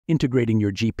integrating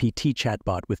your GPT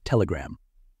chatbot with Telegram.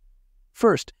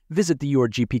 First, visit the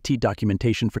YourGPT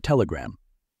documentation for Telegram.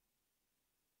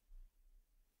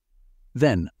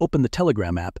 Then, open the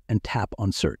Telegram app and tap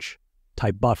on Search.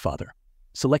 Type BotFather.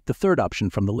 Select the third option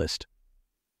from the list.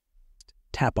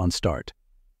 Tap on Start.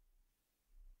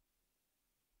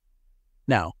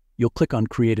 Now, you'll click on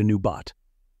Create a new bot.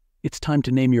 It's time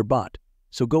to name your bot,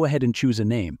 so go ahead and choose a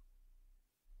name.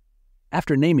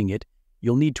 After naming it,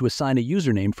 you'll need to assign a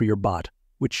username for your bot,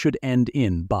 which should end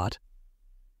in bot.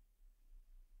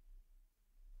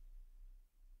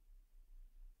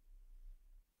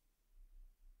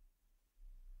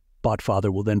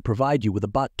 BotFather will then provide you with a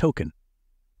bot token.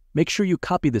 Make sure you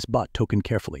copy this bot token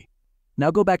carefully.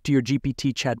 Now go back to your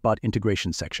GPT chatbot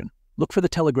integration section. Look for the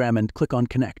Telegram and click on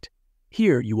Connect.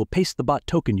 Here, you will paste the bot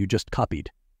token you just copied.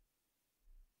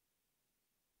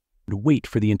 And wait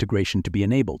for the integration to be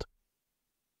enabled.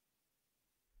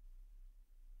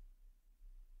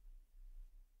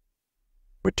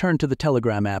 Return to the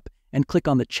Telegram app and click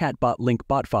on the chatbot link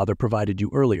BotFather provided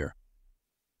you earlier.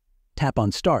 Tap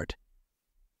on Start.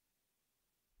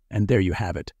 And there you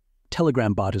have it.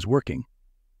 Telegram bot is working.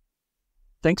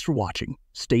 Thanks for watching.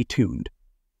 Stay tuned.